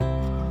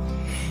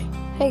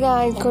Hey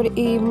guys, good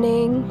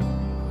evening.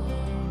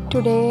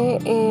 Today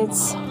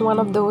it's one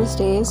of those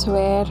days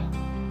where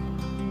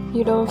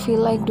you don't feel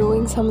like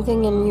doing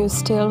something and you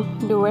still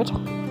do it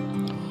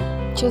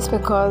just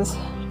because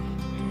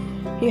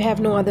you have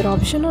no other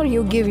option or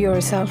you give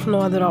yourself no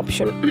other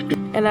option.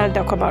 And I'll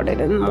talk about it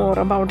and more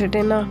about it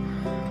in a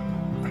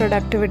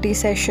productivity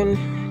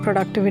session,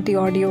 productivity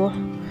audio,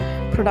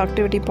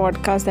 productivity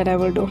podcast that I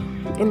will do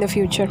in the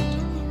future.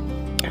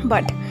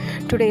 But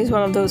today is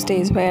one of those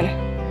days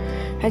where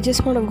I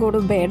just want to go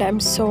to bed. I'm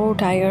so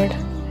tired.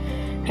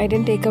 I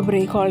didn't take a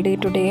break all day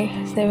today.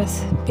 There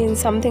was been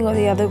something or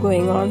the other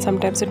going on.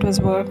 Sometimes it was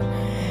work,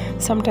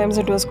 sometimes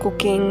it was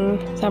cooking,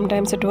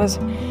 sometimes it was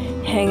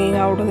hanging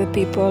out with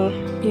people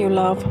you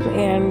love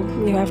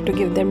and you have to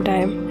give them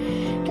time.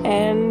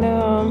 And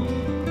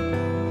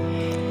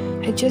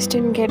I just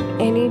didn't get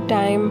any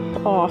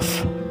time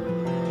off.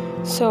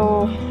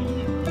 So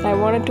I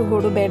wanted to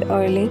go to bed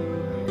early.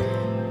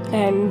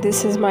 And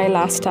this is my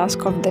last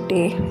task of the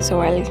day, so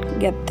I'll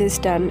get this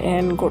done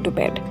and go to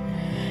bed.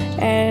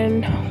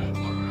 And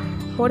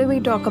what do we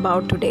talk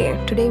about today?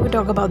 Today we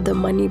talk about the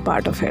money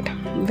part of it.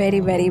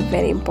 Very, very,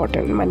 very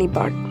important money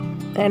part.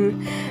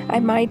 And I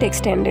might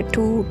extend it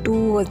to 2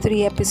 or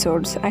 3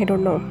 episodes, I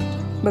don't know,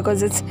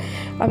 because it's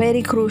a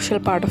very crucial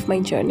part of my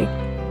journey.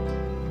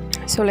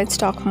 So let's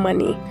talk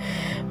money.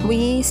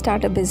 We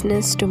start a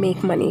business to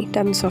make money,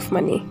 tons of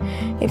money.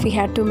 If we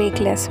had to make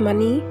less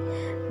money,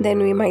 then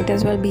we might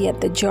as well be at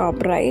the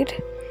job, right?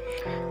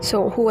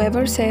 So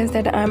whoever says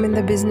that I'm in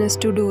the business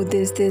to do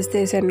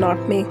this and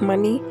not make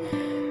money,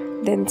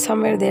 then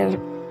somewhere they're,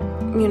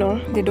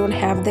 they don't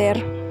have their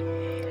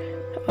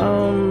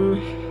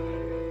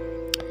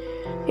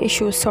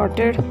issues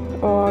sorted,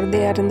 or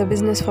they are in the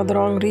business for the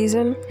wrong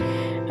reason,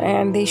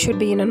 and they should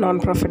be in a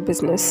non-profit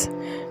business,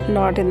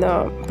 not in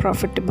the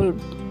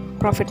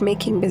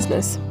profit-making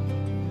business.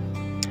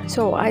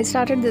 So I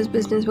started this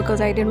business because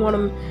I didn't want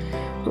to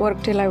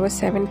work till I was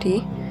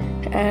 70,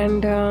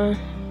 and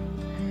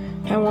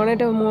I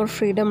wanted a more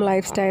freedom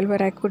lifestyle where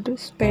I could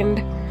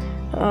spend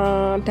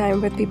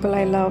time with people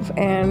I love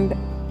and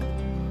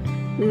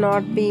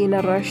not be in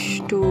a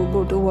rush to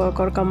go to work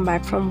or come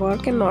back from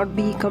work, and not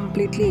be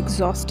completely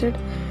exhausted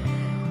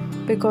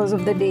because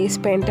of the day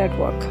spent at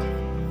work.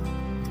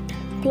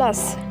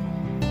 Plus,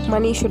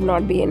 money should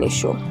not be an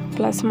issue.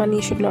 Plus, money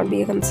should not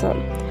be a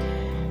concern.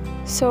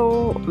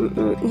 So,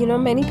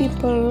 many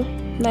people,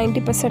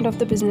 90% of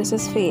the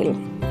businesses fail,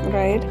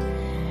 right?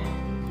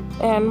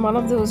 And one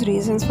of those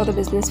reasons for the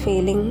business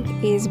failing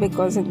is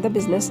because the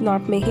business is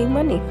not making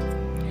money.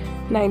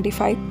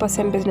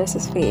 95%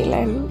 businesses fail,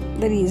 and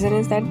the reason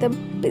is that the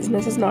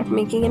business is not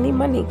making any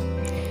money.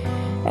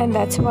 And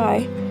that's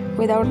why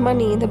without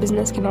money, the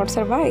business cannot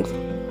survive.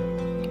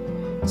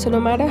 So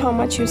no matter how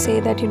much you say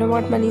that,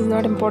 money is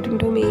not important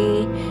to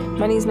me,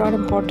 money is not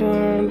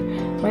important,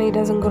 money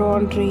doesn't grow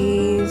on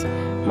trees,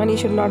 money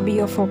should not be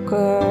your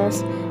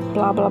focus,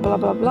 blah blah blah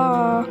blah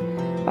blah,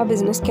 a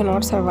business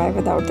cannot survive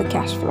without the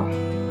cash flow.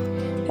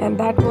 And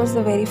that was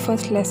the very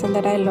first lesson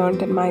that I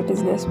learned in my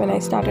business when I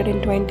started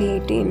in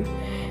 2018.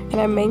 And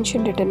I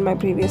mentioned it in my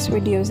previous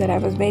videos that I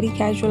was very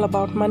casual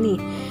about money.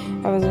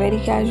 I was very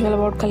casual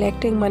about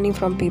collecting money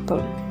from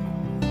people.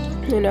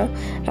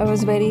 I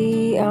was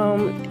very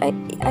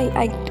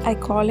I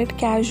call it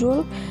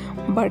casual,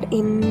 but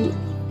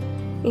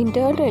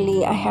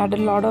internally I had a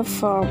lot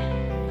of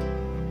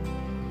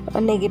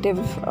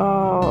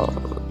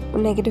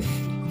negative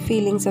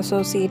feelings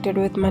associated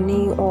with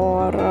money,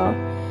 or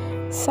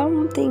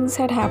some things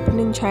had happened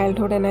in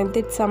childhood, and I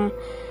did some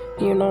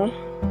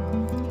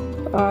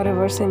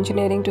reverse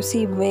engineering to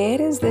see where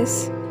is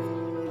this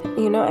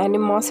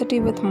animosity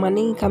with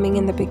money coming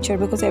in the picture,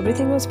 because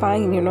everything was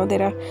fine.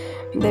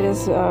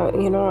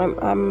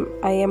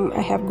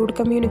 I have good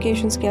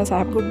communication skills, I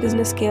have good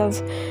business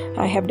skills,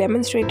 I have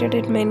demonstrated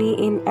it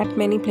at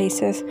many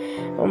places.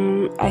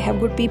 I have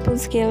good people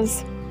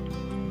skills,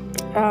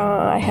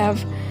 I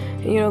have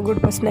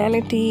good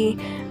personality,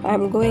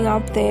 I'm going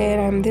out there,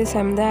 I'm this,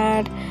 I'm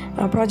that,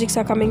 projects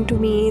are coming to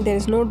me, there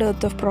is no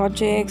dearth of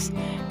projects,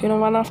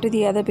 one after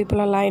the other people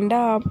are lined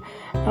up,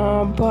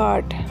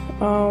 but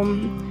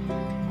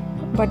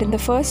in the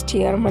first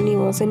year money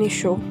was an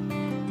issue,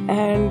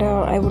 and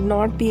I was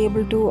not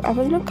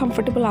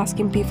comfortable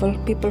asking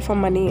people for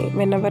money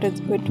whenever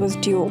it was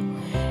due,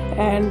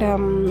 and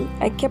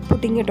I kept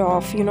putting it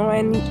off,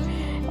 and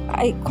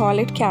I call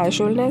it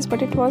casualness,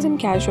 but it wasn't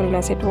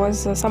casualness, it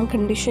was some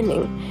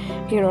conditioning,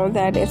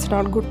 that it's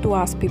not good to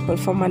ask people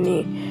for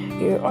money,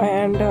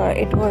 and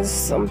it was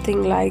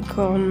something like,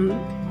 I'll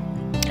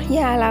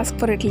ask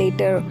for it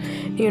later,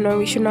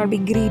 we should not be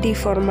greedy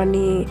for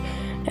money,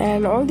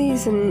 and all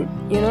these,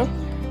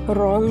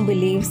 wrong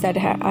beliefs that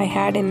I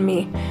had in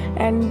me.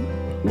 And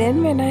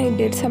then when I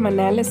did some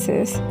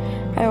analysis,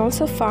 I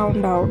also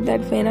found out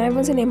that when I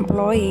was an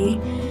employee,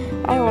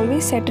 I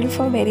always settled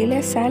for very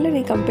less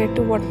salary compared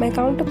to what my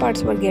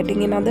counterparts were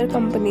getting in other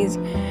companies,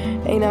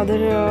 in other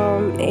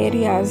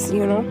areas,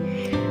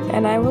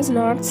 and I was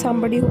not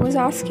somebody who was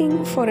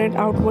asking for it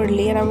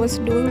outwardly, and I was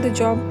doing the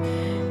job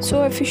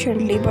so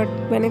efficiently, but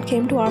when it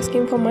came to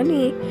asking for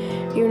money,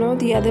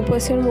 the other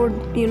person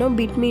would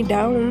beat me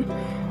down,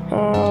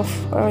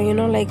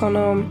 like on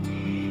a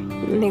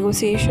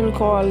negotiation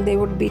call. They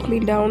would beat me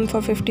down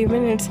for 50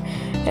 minutes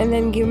and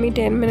then give me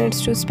 10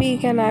 minutes to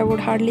speak, and I would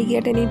hardly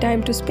get any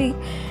time to speak,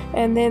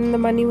 and then the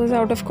money was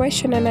out of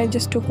question, and I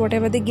just took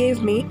whatever they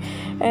gave me,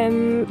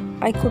 and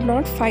I could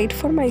not fight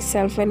for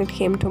myself when it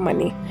came to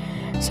money.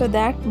 So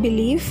that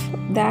belief,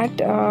 that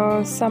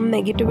some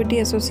negativity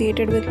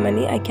associated with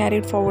money, I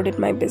carried forward in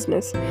my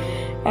business.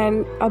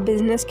 And a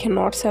business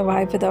cannot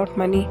survive without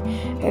money.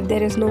 If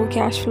there is no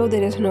cash flow,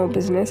 there is no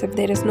business. If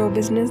there is no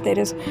business, there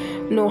is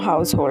no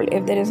household.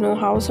 If there is no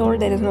household,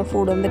 there is no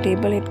food on the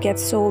table. It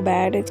gets so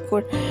bad. It's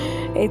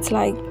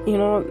like,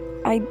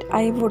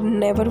 I would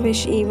never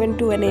wish even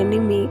to an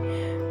enemy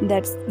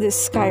that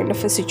this kind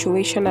of a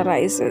situation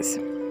arises,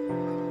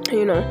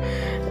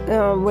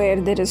 where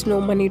there is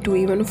no money to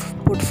even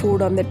put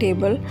food on the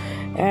table,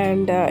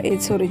 and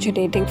it's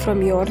originating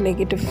from your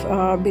negative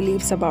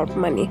beliefs about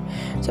money.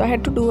 So I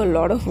had to do a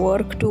lot of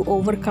work to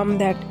overcome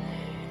that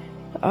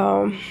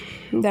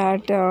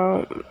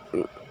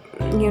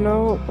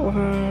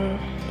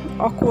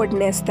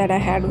awkwardness that I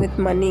had with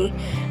money.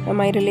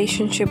 My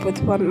relationship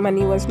with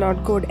money was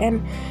not good,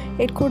 and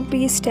it could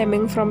be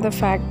stemming from the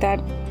fact that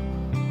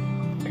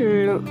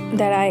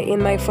I,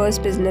 in my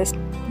first business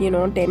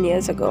 10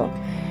 years ago,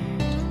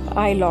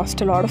 I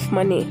lost a lot of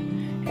money,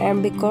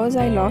 and because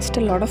I lost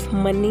a lot of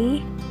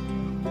money,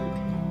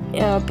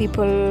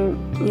 people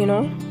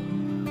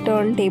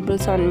turned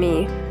tables on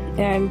me,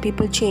 and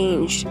people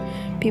changed.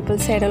 People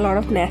said a lot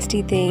of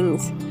nasty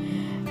things,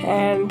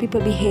 and people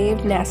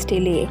behaved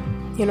nastily,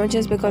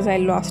 just because I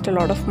lost a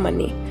lot of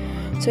money.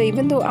 So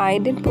even though I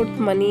didn't put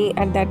money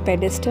at that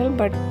pedestal,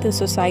 but the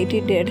society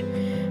did,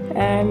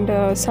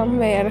 and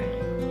somewhere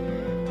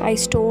I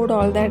stored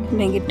all that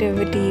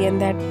negativity and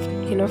that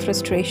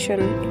frustration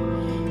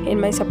in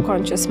my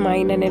subconscious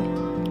mind, and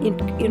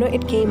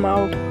it came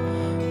out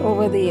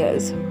over the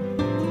years.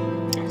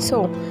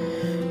 So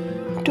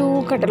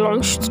to cut a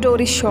long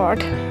story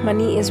short,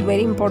 money is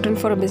very important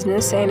for a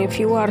business, and if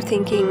you are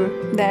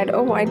thinking that,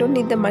 I don't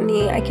need the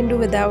money, I can do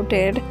without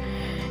it,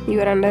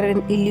 you are under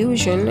an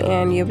illusion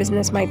and your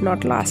business might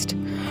not last.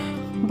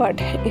 But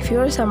if you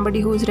are somebody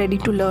who is ready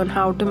to learn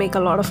how to make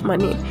a lot of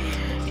money,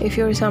 if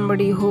you're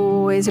somebody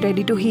who is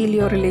ready to heal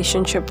your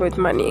relationship with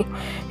money,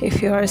 if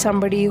you're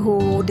somebody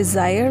who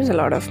desires a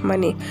lot of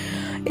money,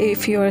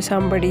 if you're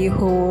somebody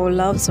who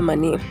loves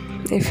money,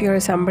 if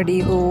you're somebody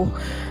who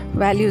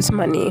values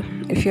money,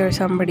 if you're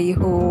somebody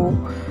who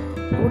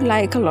would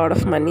like a lot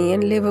of money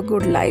and live a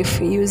good life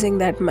using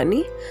that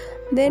money,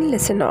 then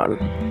listen on.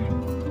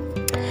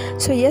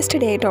 So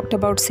yesterday I talked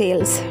about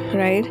sales,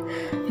 right?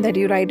 That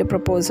you write a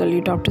proposal,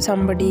 you talk to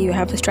somebody, you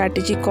have a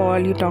strategy call,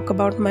 you talk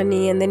about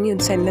money, and then you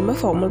send them a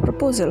formal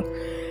proposal.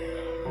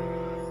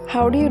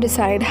 How do you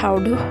decide how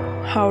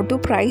to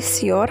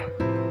price your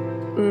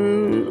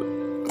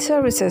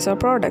services or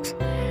products?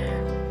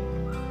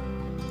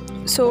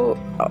 So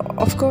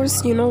of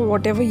course,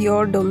 whatever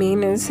your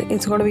domain is,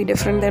 it's going to be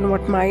different than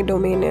what my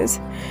domain is,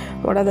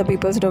 what other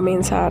people's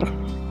domains are.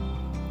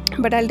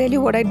 But I'll tell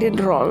you what I did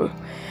wrong.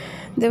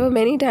 There were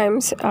many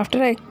times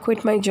after I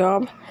quit my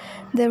job,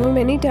 there were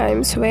many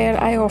times where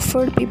I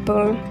offered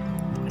people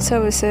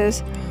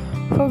services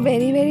for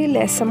very, very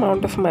less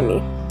amount of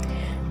money.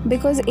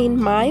 Because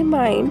in my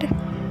mind,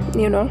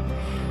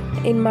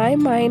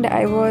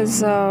 I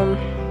was a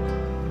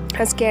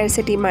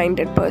scarcity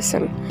minded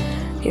person.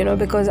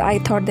 Because I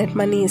thought that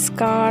money is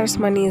scarce,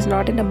 money is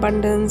not in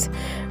abundance.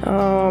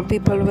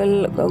 People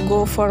will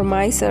go for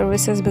my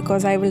services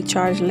because I will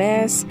charge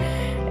less,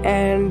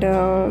 and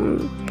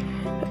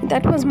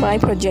that was my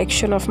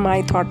projection of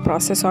my thought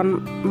process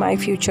on my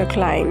future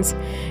clients.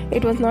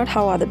 It was not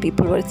how other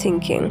people were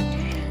thinking,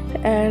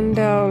 and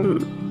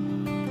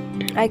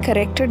I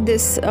corrected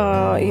this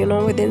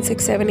within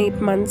 6, 7, 8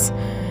 months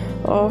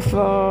of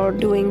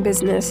doing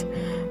business,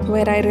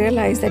 where I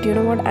realized that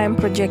I'm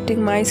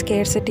projecting my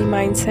scarcity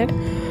mindset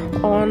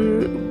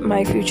on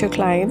my future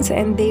clients,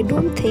 and they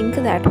don't think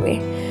that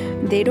way.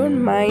 They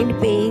don't mind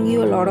paying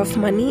you a lot of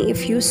money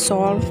if you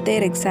solve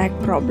their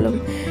exact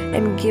problem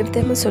and give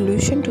them a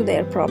solution to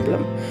their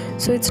problem.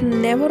 So it's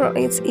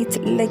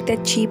like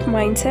that cheap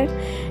mindset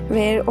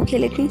where, okay,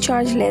 let me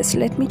charge less.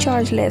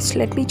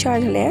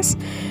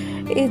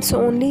 It's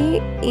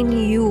only in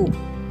you,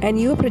 and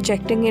you're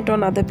projecting it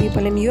on other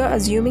people, and you're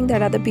assuming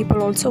that other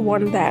people also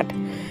want that.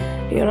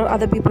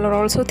 Other people are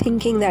also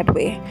thinking that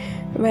way,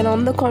 when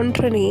on the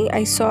contrary,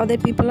 I saw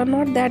that people are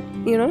not that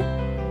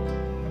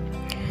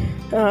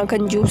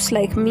conjuice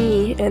like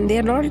me, and they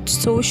are not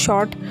so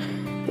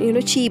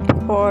cheap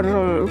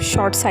or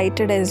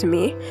short-sighted as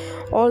me.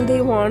 All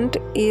they want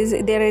is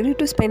they're ready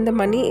to spend the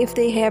money if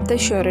they have the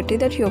surety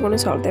that you're going to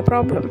solve their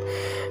problem.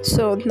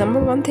 So number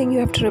one thing you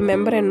have to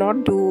remember and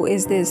not do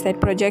is this, that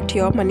project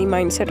your money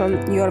mindset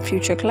on your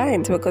future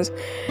clients, because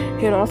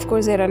of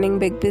course they're running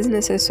big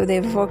businesses, so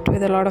they've worked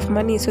with a lot of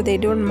money, so they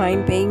don't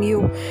mind paying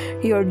you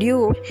your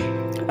due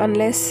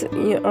unless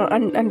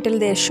until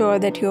they're sure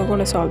that you're going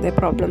to solve their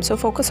problem. So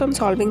focus on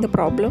solving the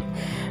problem.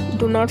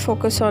 Do not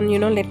focus on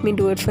let me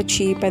do it for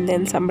cheap and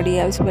then somebody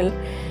else will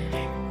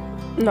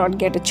not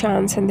get a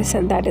chance and this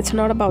and that. It's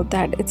not about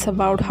that. It's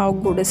about how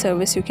good a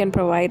service you can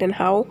provide and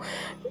how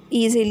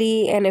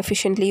easily and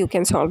efficiently you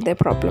can solve their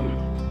problem.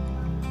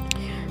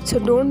 So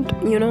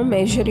don't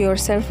measure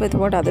yourself with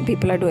what other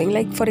people are doing.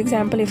 Like for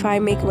example, if I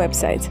make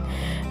websites,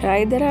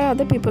 right, there are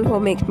other people who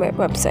make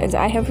websites.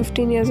 I have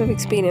 15 years of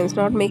experience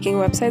not making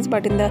websites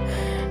but in the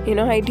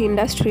IT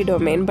industry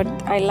domain, but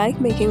I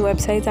like making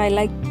websites. I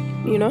like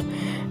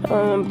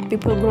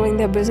people growing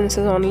their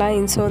businesses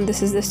online, so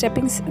this is the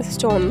stepping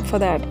stone for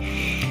that.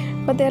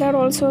 But there are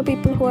also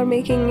people who are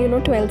making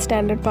 12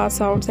 standard pass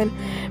outs, and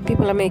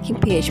people are making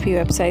PHP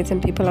websites,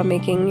 and people are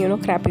making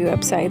crappy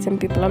websites, and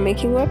people are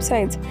making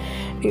websites,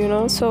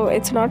 so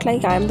it's not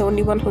like I'm the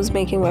only one who's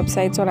making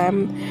websites, or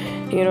I'm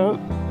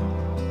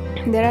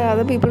there are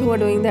other people who are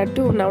doing that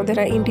too. Now there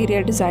are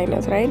interior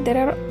designers, right? There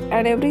are,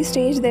 at every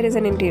stage there is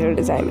an interior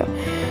designer.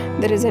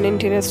 There is an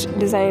interior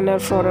designer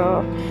for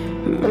a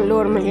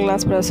lower middle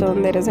class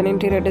person, there is an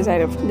interior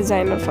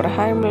designer for a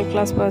higher middle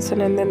class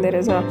person, and then there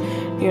is a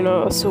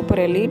super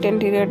elite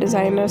interior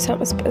designer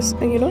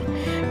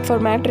for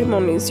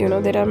matrimonies. There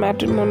are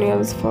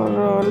matrimonials for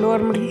lower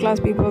middle class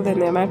people, then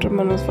there are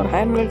matrimonials for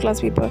higher middle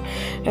class people,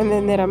 and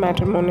then there are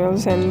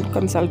matrimonials and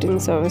consulting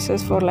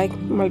services for like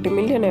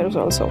multimillionaires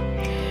also.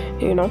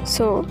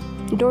 So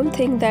don't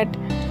think that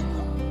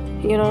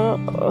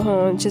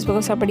just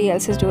because somebody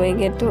else is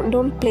doing it,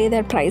 don't play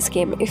that price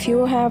game. If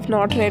you have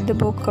not read the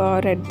book,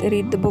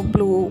 read the book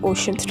Blue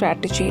Ocean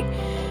Strategy,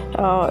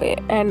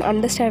 and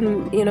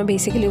understand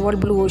basically what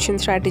Blue Ocean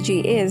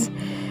Strategy is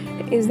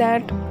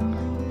that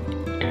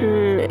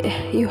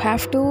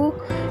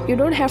you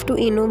don't have to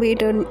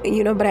innovate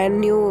a brand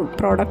new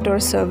product or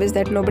service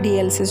that nobody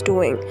else is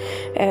doing.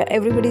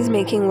 Everybody's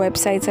making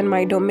websites in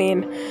my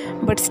domain,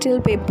 but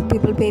still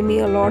people pay me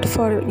a lot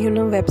for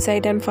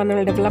website and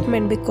funnel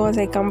development, because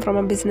I come from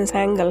a business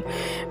angle,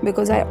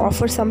 because I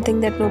offer something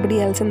that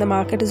nobody else in the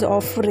market is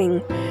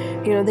offering.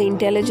 The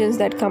intelligence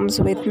that comes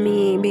with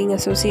me being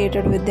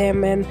associated with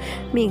them and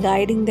me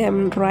guiding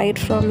them right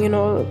from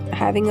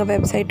having a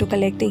website to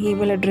collecting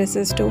email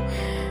addresses to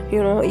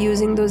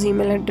using those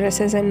email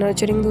addresses and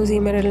nurturing those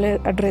email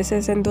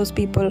addresses and those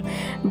people,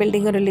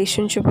 building a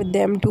relationship with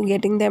them, to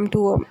getting them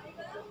to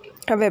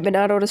a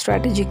webinar or a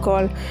strategy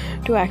call,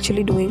 to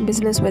actually doing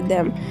business with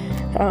them,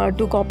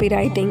 to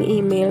copywriting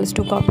emails,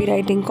 to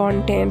copywriting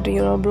content,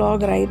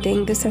 blog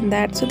writing, this and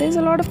that. So there's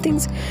a lot of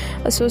things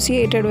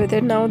associated with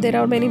it. Now there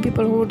are many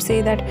people who would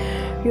say that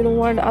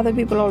other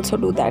people also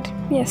do that.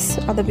 Yes,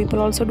 other people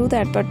also do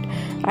that, but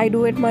I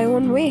do it my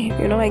own way.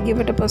 I give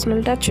it a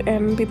personal touch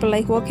and people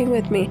like working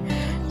with me.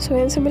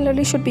 So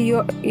similarly should be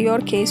your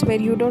case, where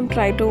you don't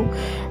try to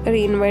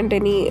reinvent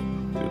any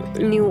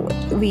new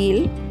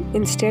wheel.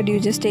 Instead, you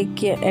just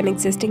take an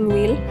existing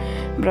wheel,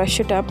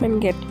 brush it up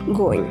and get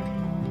going.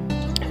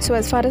 So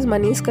as far as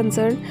money is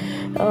concerned,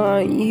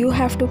 you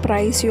have to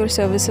price your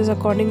services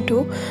according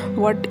to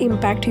what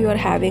impact you are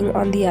having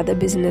on the other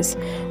business,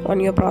 on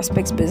your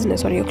prospect's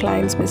business or your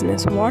client's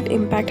business. What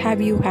impact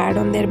have you had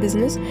on their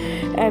business?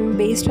 And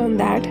based on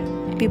that,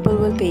 people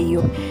will pay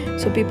you.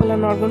 So people are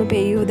not going to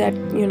pay you that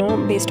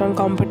based on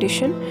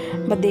competition,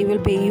 but they will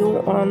pay you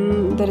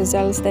on the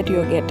results that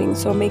you're getting.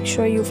 So make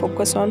sure you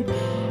focus on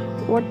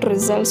what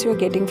results you're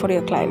getting for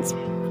your clients.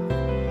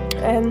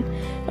 And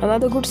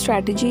another good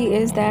strategy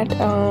is that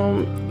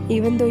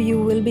even though you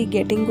will be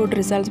getting good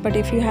results, but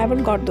if you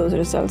haven't got those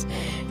results,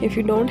 if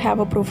you don't have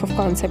a proof of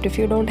concept, if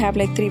you don't have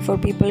like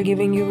 3-4 people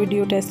giving you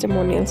video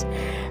testimonials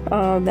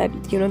that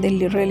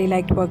they really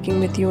liked working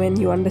with you and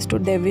you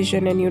understood their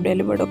vision and you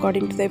delivered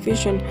according to their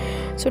vision,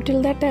 so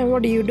till that time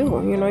what do?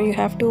 You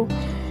have to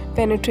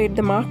penetrate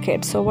the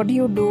market. So what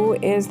you do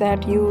is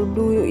that you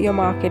do your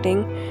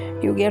marketing,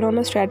 you get on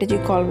a strategy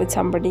call with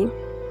somebody,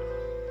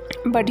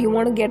 but you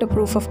want to get a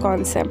proof of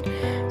concept.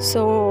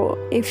 So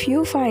if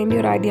you find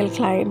your ideal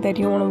client that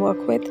you want to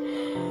work with,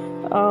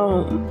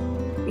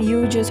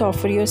 you just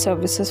offer your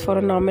services for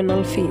a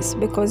nominal fees,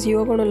 because you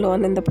are going to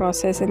learn in the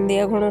process and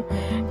they are going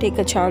to take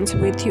a chance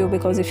with you,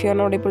 because if you are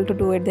not able to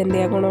do it, then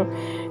they are going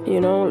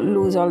to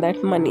lose all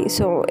that money.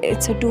 So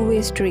it's a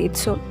two-way street.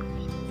 So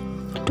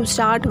to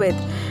start with,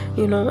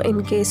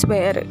 in case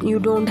where you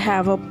don't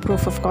have a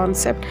proof of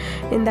concept,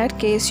 in that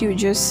case you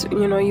just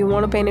you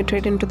want to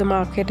penetrate into the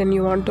market and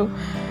you want to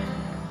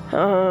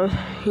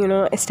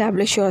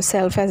establish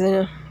yourself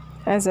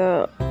as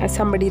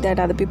somebody that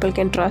other people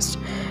can trust,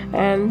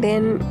 and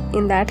then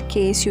in that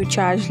case you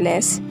charge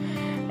less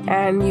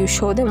and you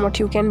show them what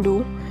you can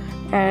do,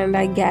 and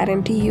I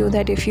guarantee you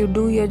that if you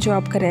do your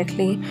job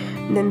correctly,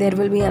 then there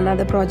will be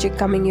another project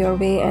coming your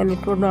way and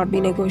it would not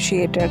be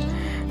negotiated.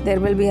 There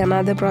will be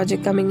another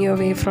project coming your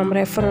way from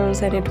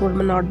referrals and it would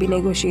not be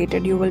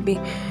negotiated. You will be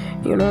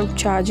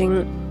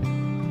charging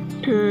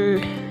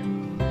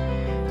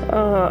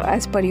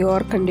as per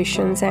your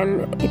conditions,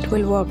 and it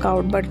will work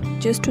out. But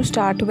just to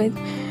start with,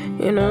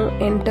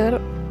 enter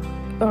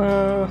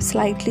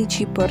slightly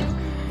cheaper,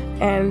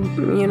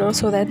 and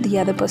so that the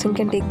other person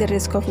can take the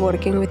risk of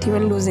working with you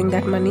and losing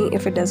that money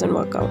if it doesn't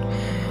work out.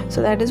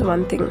 So that is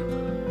one thing.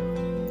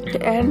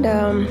 And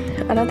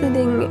another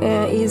thing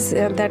is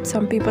that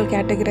some people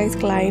categorize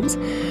clients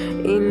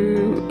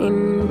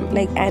in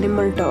like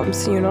animal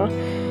terms.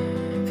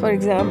 For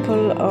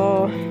example,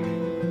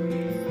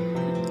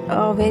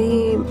 a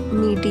very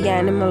meaty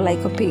animal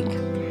like a pig,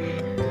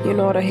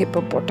 or a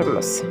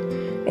hippopotamus.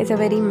 It's a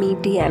very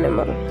meaty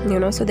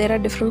animal, so there are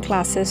different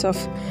classes of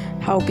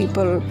how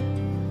people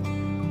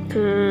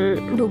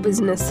do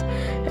business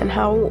and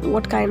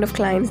what kind of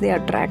clients they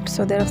attract.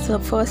 So there's the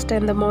first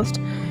and the most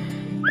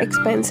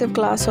expensive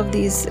class of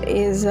these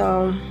is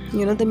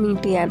the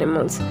meaty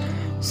animals.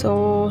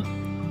 So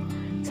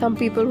some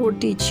people would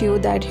teach you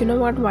that,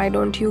 why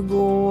don't you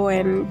go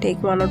and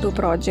take 1 or 2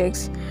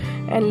 projects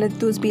and let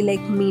those be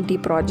like meaty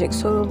projects.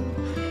 So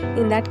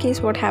in that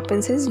case, what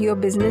happens is your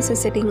business is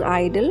sitting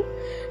idle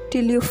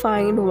till you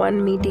find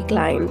one meaty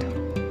client,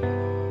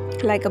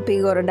 like a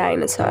pig or a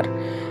dinosaur.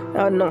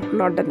 No,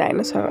 not the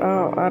dinosaur,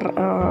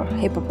 or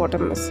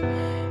hippopotamus,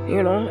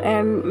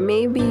 and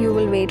maybe you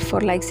will wait for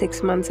like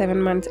 6 months,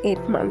 7 months,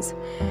 8 months,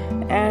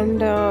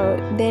 and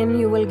then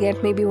you will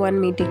get maybe one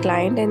meaty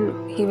client, and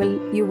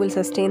you will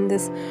sustain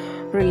this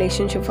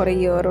relationship for a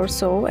year or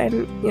so,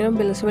 and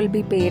bills will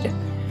be paid.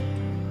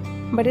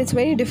 But it's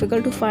very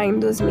difficult to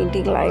find those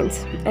meaty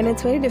clients, and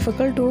it's very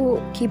difficult to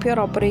keep your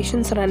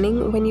operations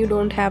running when you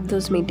don't have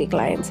those meaty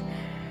clients.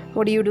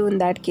 What do you do in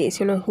that case?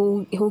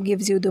 Who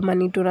gives you the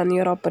money to run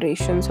your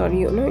operations, or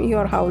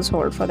your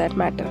household for that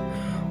matter,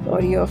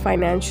 or your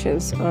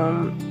financials,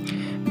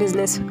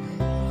 business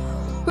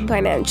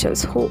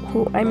financials?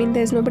 Who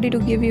there's nobody to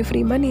give you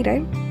free money,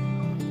 right?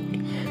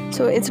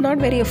 So it's not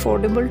very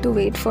affordable to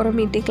wait for a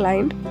meaty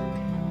client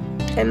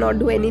and not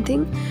do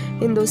anything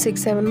in those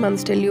 6-7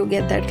 months till you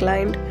get that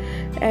client.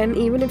 And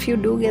even if you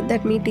do get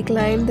that meaty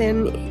client,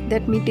 then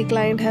that meaty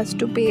client has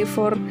to pay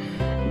for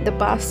the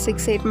past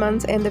 6-8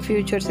 months and the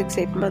future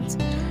 6-8 months.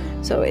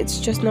 So it's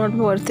just not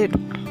worth it.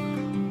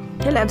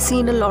 And I've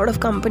seen a lot of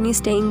companies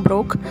staying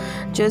broke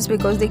just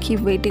because they keep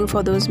waiting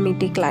for those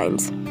meaty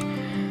clients.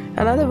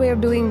 Another way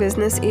of doing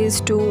business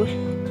is to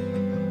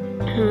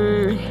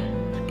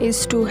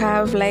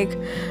have like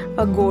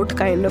a goat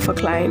kind of a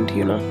client,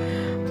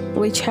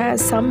 which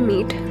has some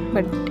meat,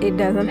 but it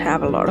doesn't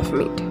have a lot of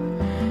meat,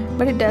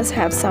 but it does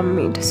have some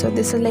meat. So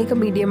this is like a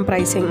medium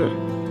pricing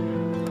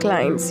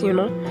clients,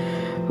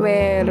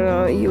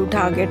 where you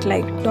target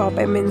like top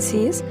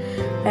MNCs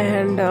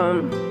and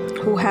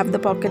who have the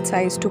pocket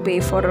size to pay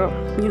for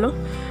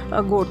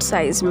a goat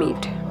size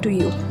meat to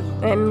you,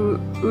 and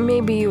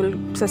maybe you'll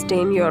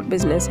sustain your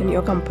business in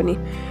your company,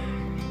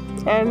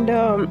 and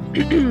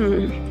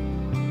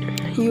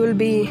you will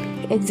be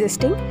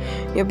existing,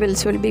 your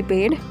bills will be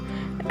paid,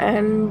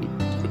 and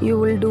you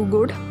will do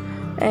good,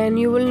 and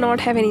you will not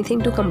have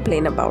anything to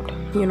complain about.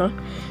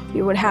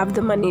 You would have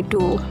the money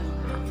to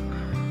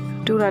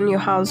run your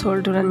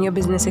household, to run your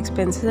business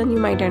expenses, and you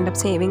might end up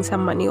saving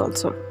some money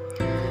also.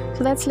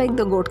 So that's like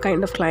the goat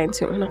kind of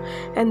clients,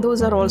 and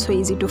those are also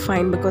easy to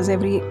find because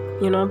every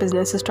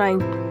business is trying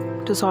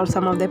to solve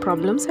some of their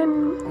problems,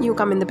 and you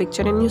come in the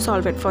picture and you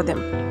solve it for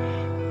them.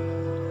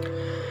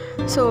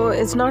 So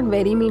it's not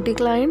very meaty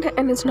client,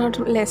 and it's not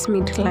less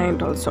meaty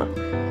client also.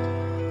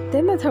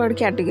 Then the third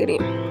category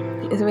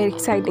is a very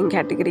exciting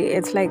category.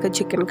 It's like a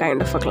chicken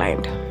kind of a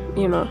client,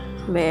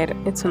 where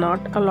it's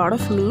not a lot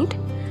of meat,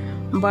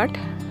 but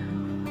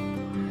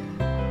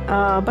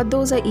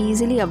those are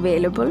easily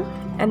available,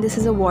 and this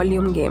is a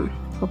volume game.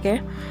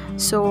 Okay,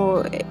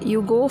 so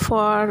you go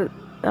for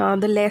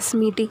the less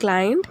meaty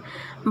client,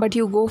 but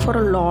you go for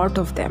a lot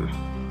of them.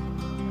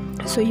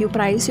 So you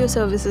price your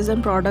services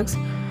and products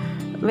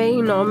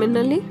very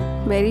nominally,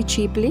 very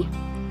cheaply,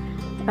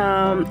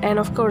 and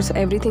of course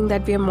everything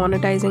that we are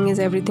monetizing is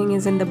everything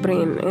is in the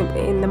brain,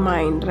 in the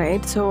mind,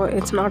 right? So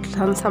it's not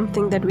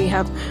something that we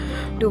have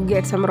to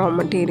get some raw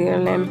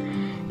material and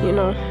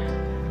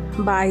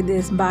buy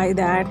this, buy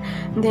that,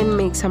 then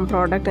make some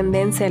product and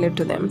then sell it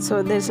to them.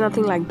 So there's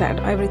nothing like that.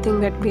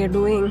 Everything that we are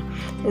doing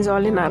is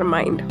all in our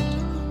mind.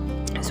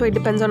 So it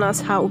depends on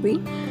us how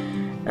we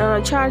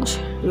charge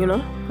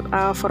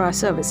for our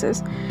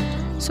services.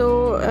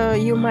 So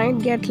you might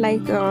get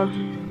like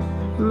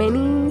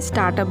many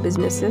startup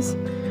businesses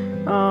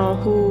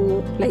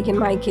who, like in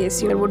my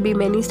case, there would be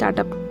many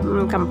startup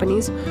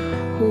companies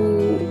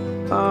who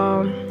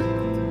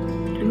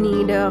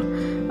need a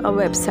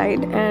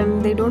website,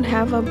 and they don't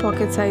have a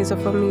pocket size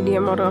of a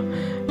medium or a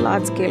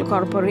large scale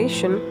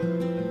corporation,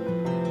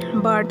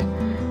 but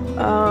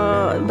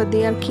but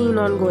they are keen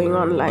on going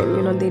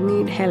online. They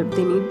need help,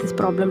 they need this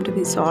problem to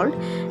be solved,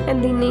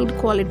 and they need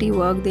quality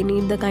work, they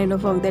need the kind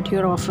of work that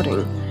you're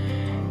offering.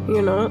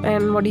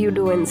 And what do you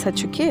do in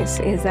such a case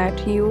is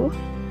that you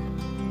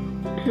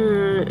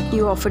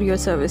offer your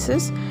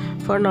services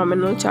for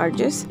nominal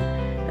charges,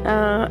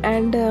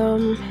 and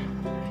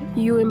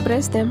you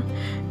impress them,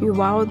 you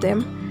wow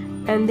them,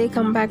 and they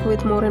come back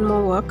with more and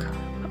more work,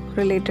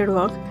 related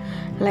work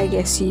like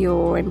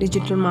SEO and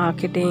digital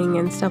marketing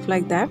and stuff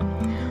like that,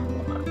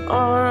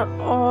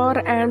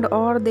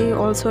 or they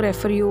also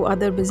refer you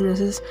other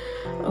businesses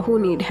who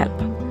need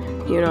help,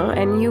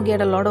 and you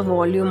get a lot of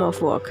volume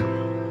of work.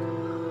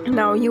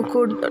 Now you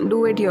could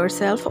do it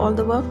yourself, all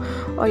the work,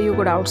 or you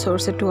could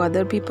outsource it to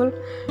other people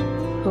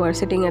who are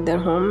sitting at their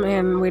home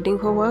and waiting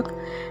for work,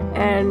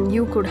 and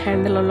you could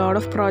handle a lot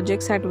of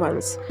projects at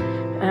once.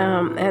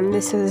 And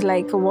this is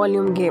like a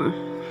volume game,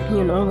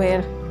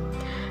 where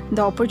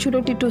the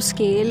opportunity to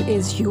scale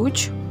is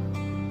huge,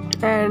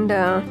 and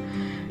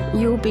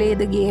you play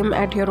the game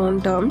at your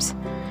own terms,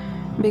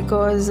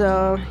 because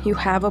you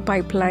have a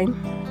pipeline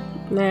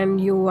and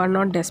you are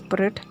not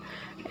desperate,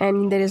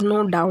 and there is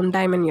no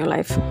downtime in your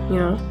life.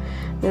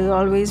 There's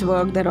always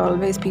work, there are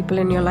always people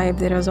in your life,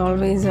 there is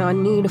always a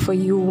need for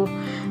you,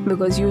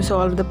 because you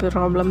solve the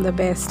problem the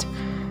best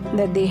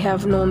that they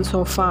have known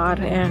so far,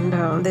 and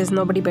there's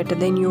nobody better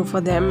than you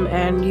for them,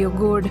 and you're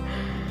good,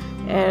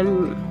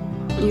 and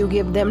you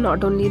give them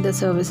not only the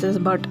services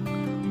but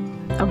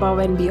above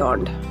and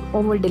beyond. You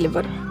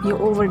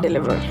over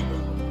deliver.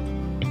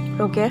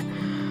 Okay,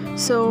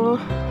 so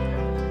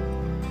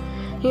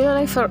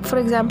like for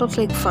example,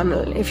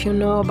 ClickFunnels. If you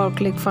know about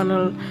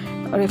ClickFunnels,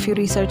 or if you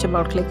research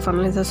about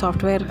ClickFunnels, it's a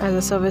software as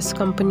a service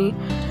company,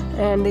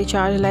 and they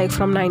charge like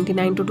from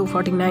 $99 to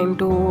 $249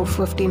 to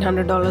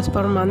 $1,500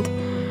 per month,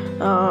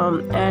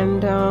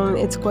 and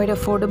it's quite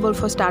affordable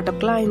for startup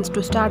clients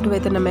to start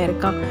with in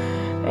America.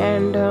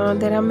 And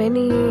there are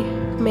many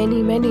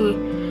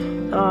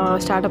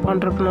startup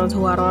entrepreneurs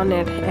who are on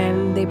it,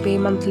 and they pay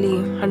monthly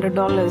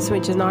 $100,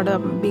 which is not a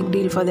big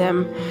deal for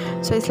them.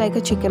 So it's like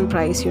a chicken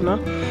price,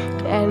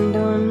 and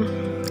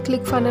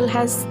ClickFunnels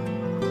has,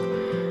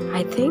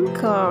 I think,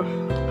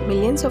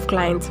 millions of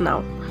clients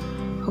now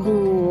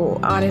who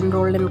are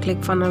enrolled in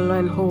ClickFunnels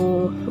and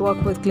who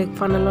work with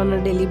ClickFunnels on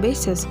a daily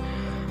basis.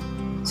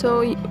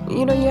 So you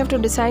have to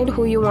decide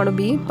who you want to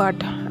be, but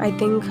I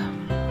think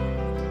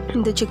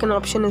the chicken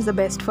option is the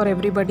best for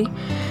everybody,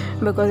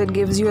 because it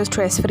gives you a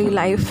stress-free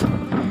life.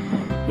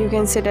 You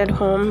can sit at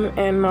home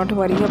and not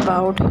worry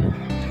about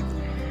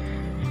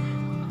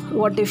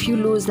what if you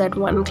lose that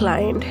one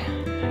client,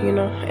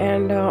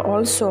 and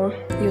also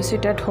you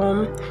sit at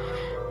home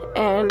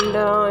and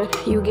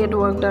you get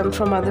work done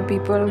from other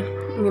people.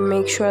 You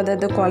make sure that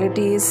the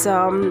quality is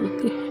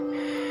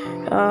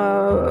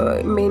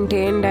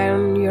maintained,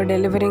 and you're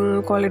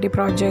delivering quality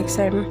projects,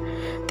 and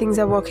things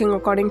are working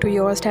according to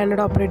your standard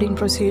operating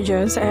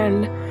procedures.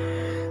 And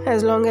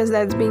as long as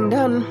that's being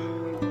done,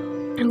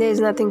 there's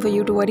nothing for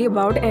you to worry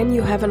about, and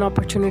you have an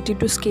opportunity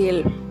to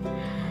scale.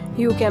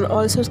 You can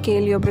also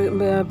scale your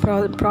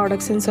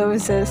products and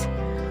services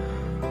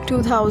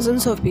to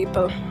thousands of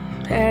people.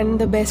 And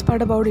the best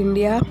part about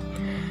India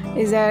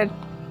is that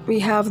we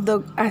have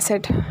the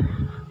asset,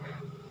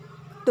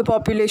 the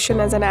population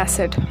as an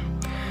asset.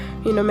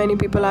 Many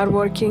people are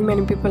working,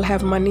 many people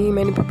have money,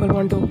 many people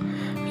want to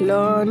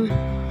learn.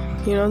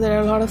 There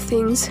are a lot of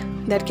things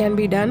that can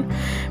be done.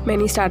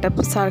 Many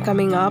startups are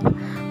coming up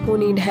who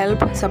need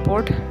help,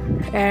 support,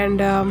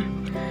 and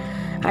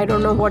I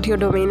don't know what your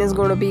domain is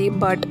going to be,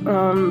 but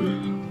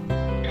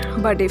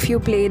if you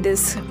play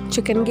this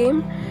chicken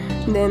game,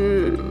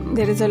 then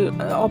there is an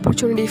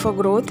opportunity for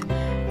growth,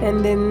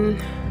 and then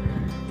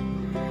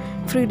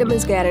freedom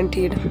is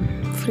guaranteed.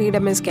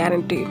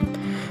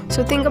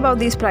 So think about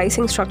these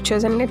pricing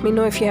structures and let me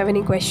know if you have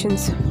any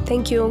questions.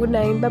 Thank you. Good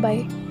night.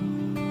 Bye-bye.